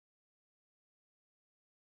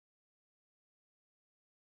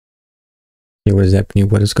Hey, what is happening?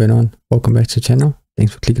 What is going on? Welcome back to the channel.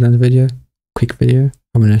 Thanks for clicking on the video. Quick video.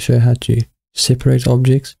 I'm going to show you how to separate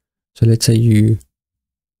objects. So let's say you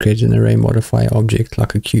create an array modifier object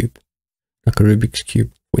like a cube, like a Rubik's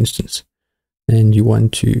cube, for instance, and you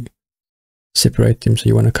want to separate them. So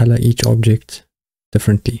you want to color each object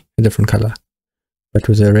differently, a different color. But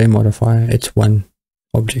with the array modifier, it's one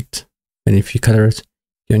object. And if you color it,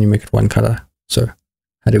 you only make it one color. So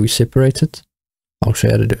how do we separate it? I'll show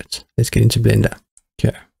you how to do it. Let's get into Blender.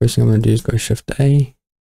 Okay, first thing I'm going to do is go Shift A,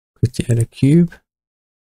 quickly add a cube,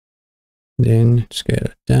 then scale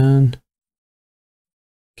it down.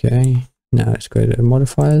 Okay, now let's go to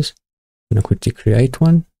modifiers. I'm going to quickly create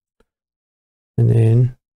one, and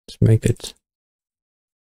then let's make it,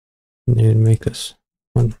 and then make this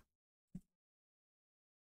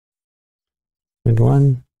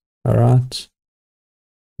 1.1. All right,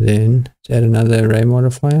 then let's add another array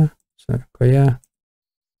modifier. So go here.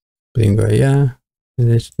 Then go here, and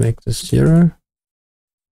let's make this 0.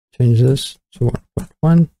 Change this to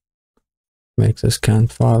 1.1. Make this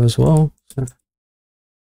count 5 as well. So,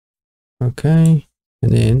 okay,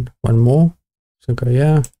 and then one more. So go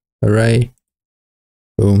here, array,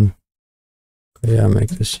 boom. Go here,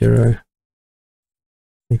 make this 0.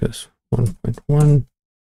 Make this 1.1.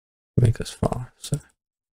 Make this 5. So,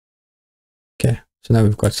 okay, so now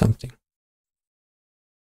we've got something.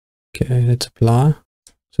 Okay, let's apply.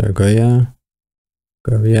 So go here,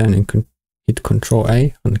 and then hit Control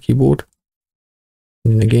A on the keyboard,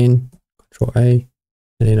 and then again Control A,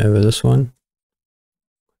 and then over this one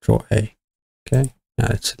Control A. Okay, now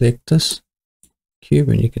let's select this cube,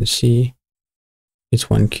 and you can see it's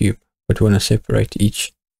one cube, but we want to separate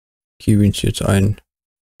each cube into its own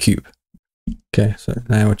cube. Okay, so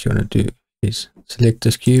now what you want to do is select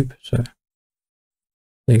this cube, so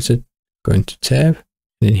exit, go into tab,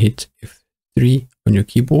 and then hit F3 on your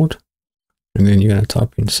keyboard, and then you're going to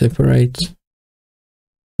type in separate, and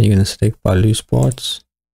you're going to select by loose parts,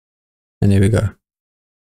 and there we go.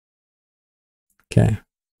 Okay,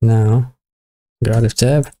 now go out of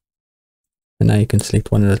tab, and now you can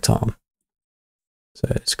select one at a time. So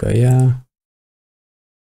let's go here,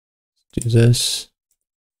 let's do this.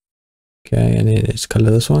 Okay, and then let's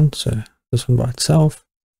color this one, so this one by itself,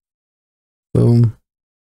 boom.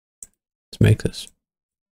 Let's make this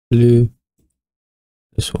blue,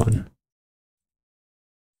 this one,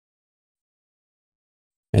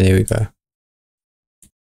 and there we go.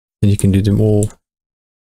 And you can do them all.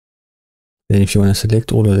 Then if you want to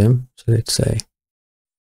select all of them, so let's say,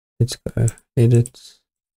 let's go edit,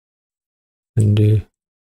 undo.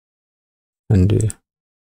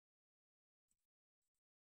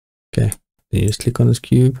 Okay, then you just click on this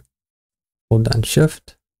cube, hold down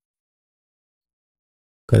Shift,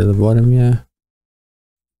 go to the bottom here,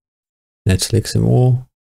 and it selects them all.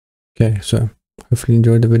 Okay, so hopefully you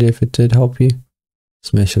enjoyed the video. If it did help you,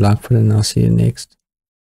 smash the like button, and I'll see you next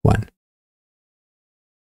one.